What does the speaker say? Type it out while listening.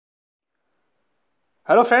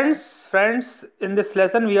Hello friends, in this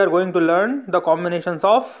lesson we are going to learn the combinations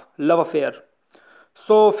of love affair.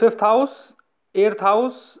 So 5th house, 8th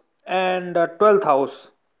house and 12th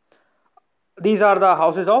house. These are the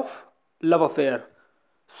houses of love affair.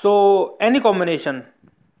 So any combination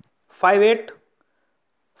 5-8,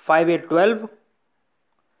 5-8, 12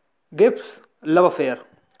 gives love affair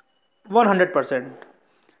 100%.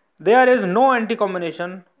 There is no anti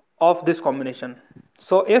combination of this combination.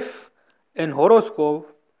 So if in horoscope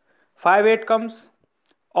 5-8 comes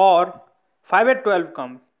or 5-8-12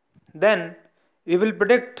 come, then we will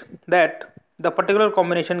predict that the particular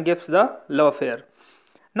combination gives the love affair.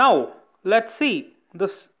 Now let's see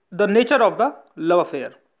the nature of the love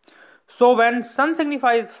affair. So when sun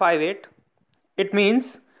signifies 5-8, it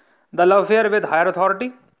means the love affair with higher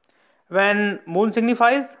authority. When moon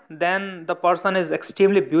signifies, then the person is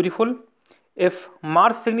extremely beautiful. If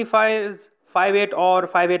Mars signifies 5-8 or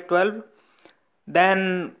 5-8-12,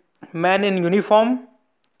 then men in uniform,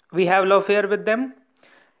 we have love affair with them.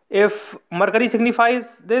 If Mercury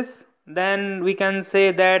signifies this, then we can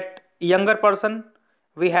say that younger person,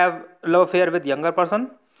 we have love affair with younger person.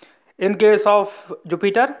 In case of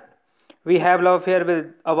Jupiter, we have love affair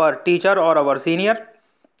with our teacher or our senior.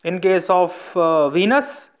 In case of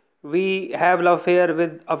Venus, we have love affair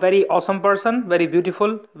with a very awesome person, very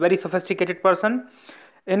beautiful, very sophisticated person.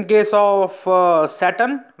 In case of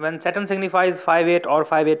Saturn, when Saturn signifies 5-8 or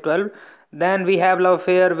 5-8-12, then we have love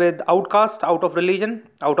affair with outcast, out of religion,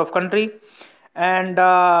 out of country. And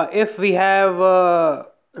if we have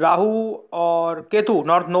Rahu or Ketu,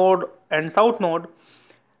 north node and south node,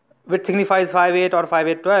 which signifies 5-8 or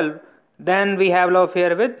 5-8-12, then we have love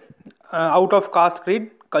affair with out of caste,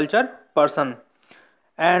 creed, culture person.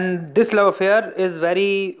 And this love affair is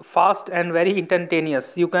very fast and very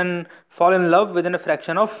instantaneous. You can fall in love within a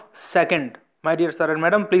fraction of second. My dear sir and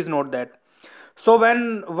madam, please note that. So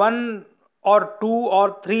when one or two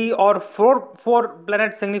or three or four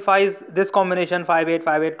planets signifies this combination 5-8,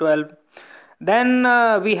 5-8, 12,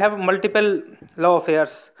 then we have multiple love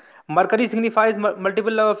affairs. Mercury signifies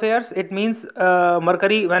multiple love affairs. It means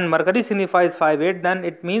Mercury, when Mercury signifies 5-8, then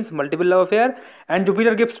it means multiple love affair, and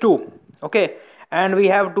Jupiter gives 2. Okay, and we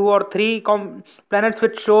have two or three planets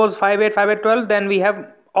which shows 5-8, 5-8, 12, then we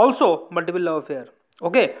have also multiple love affair.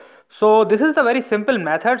 Okay, so this is the very simple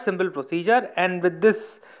method, simple procedure, and with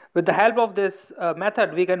this, with the help of this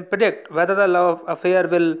method, we can predict whether the love affair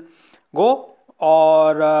will go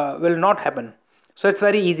or will not happen. So it's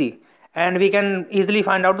very easy, and we can easily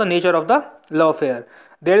find out the nature of the love affair.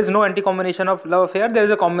 There is no anti combination of love affair, there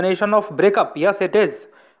is a combination of breakup. Yes, it is,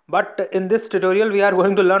 but in this tutorial we are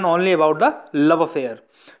going to learn only about the love affair.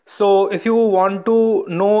 So if you want to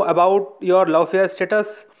know about your love affair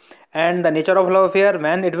status and the nature of love affair,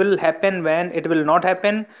 when it will happen, when it will not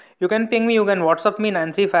happen, you can ping me, you can WhatsApp me.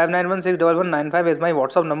 9359161195 is my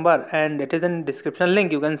WhatsApp number, and it is in description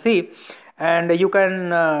link, you can see, and you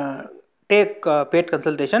can take paid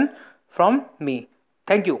consultation from me.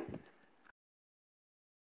 Thank you.